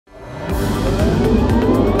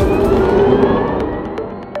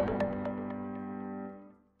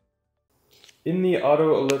In the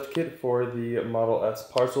Autolift kit for the Model S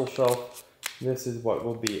parcel shelf, this is what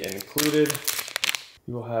will be included.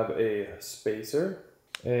 You will have a spacer,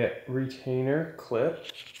 a retainer clip,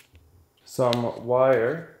 some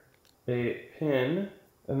wire, a pin,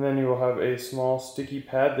 and then you will have a small sticky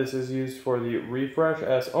pad. This is used for the Refresh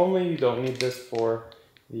S only. You don't need this for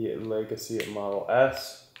the Legacy Model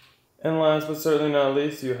S. And last but certainly not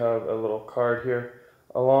least, you have a little card here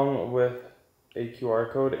along with a QR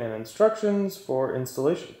code and instructions for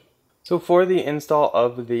installation. So for the install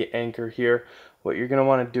of the anchor here, what you're going to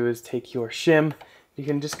want to do is take your shim. You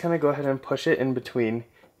can just kind of go ahead and push it in between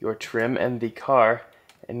your trim and the car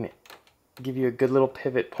and give you a good little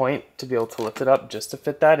pivot point to be able to lift it up just to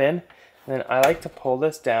fit that in. And then I like to pull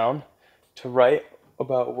this down to right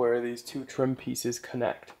about where these two trim pieces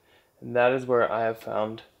connect. And that is where I have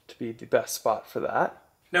found to be the best spot for that.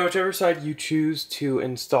 Now whichever side you choose to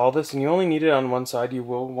install this, and you only need it on one side, you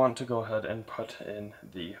will want to go ahead and put in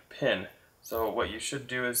the pin. So what you should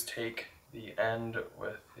do is take the end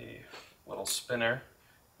with the little spinner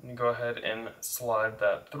and you go ahead and slide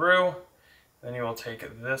that through. Then you will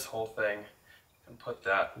take this whole thing and put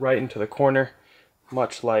that right into the corner,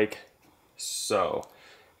 much like so.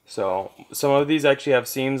 So some of these actually have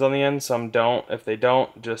seams on the end, some don't. If they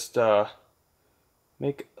don't, just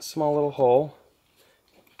make a small little hole,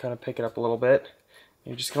 kind of pick it up a little bit.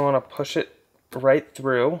 You're just going to want to push it right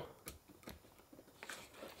through.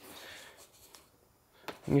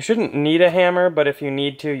 And you shouldn't need a hammer, but if you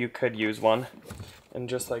need to, you could use one. And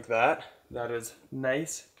just like that, that is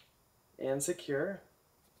nice and secure.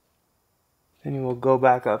 Then you will go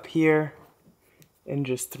back up here and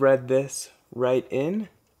just thread this right in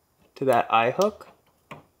to that eye hook.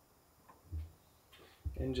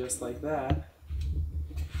 And just like that,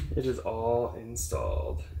 it is all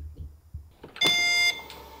installed.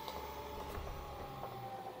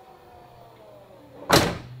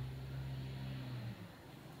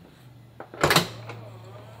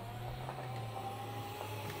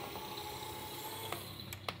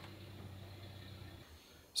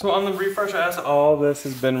 So on the Refresh S, all this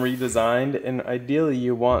has been redesigned, and ideally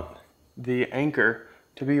you want the anchor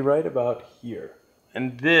to be right about here.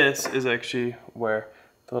 And this is actually where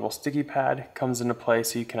the little sticky pad comes into play,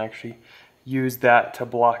 so you can actually use that to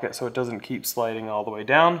block it so it doesn't keep sliding all the way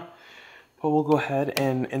down. But we'll go ahead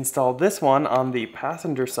and install this one on the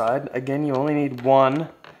passenger side. Again, you only need one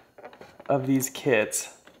of these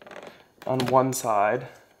kits on one side.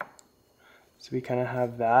 So we kind of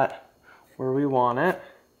have that where we want it.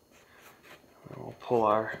 We'll pull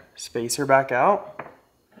our spacer back out,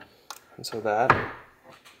 and so that,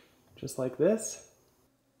 just like this.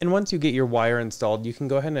 And once you get your wire installed, you can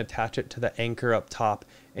go ahead and attach it to the anchor up top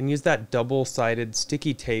and use that double-sided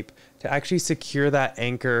sticky tape to actually secure that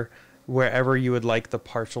anchor wherever you would like the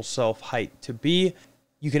partial shelf height to be.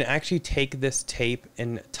 You can actually take this tape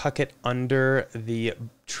and tuck it under the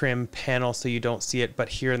trim panel so you don't see it, but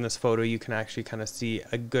here in this photo you can actually kind of see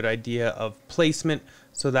a good idea of placement,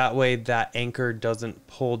 so that way that anchor doesn't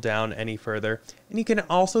pull down any further. And you can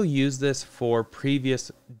also use this for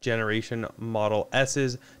previous generation Model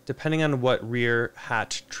S's, depending on what rear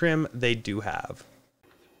hatch trim they do have.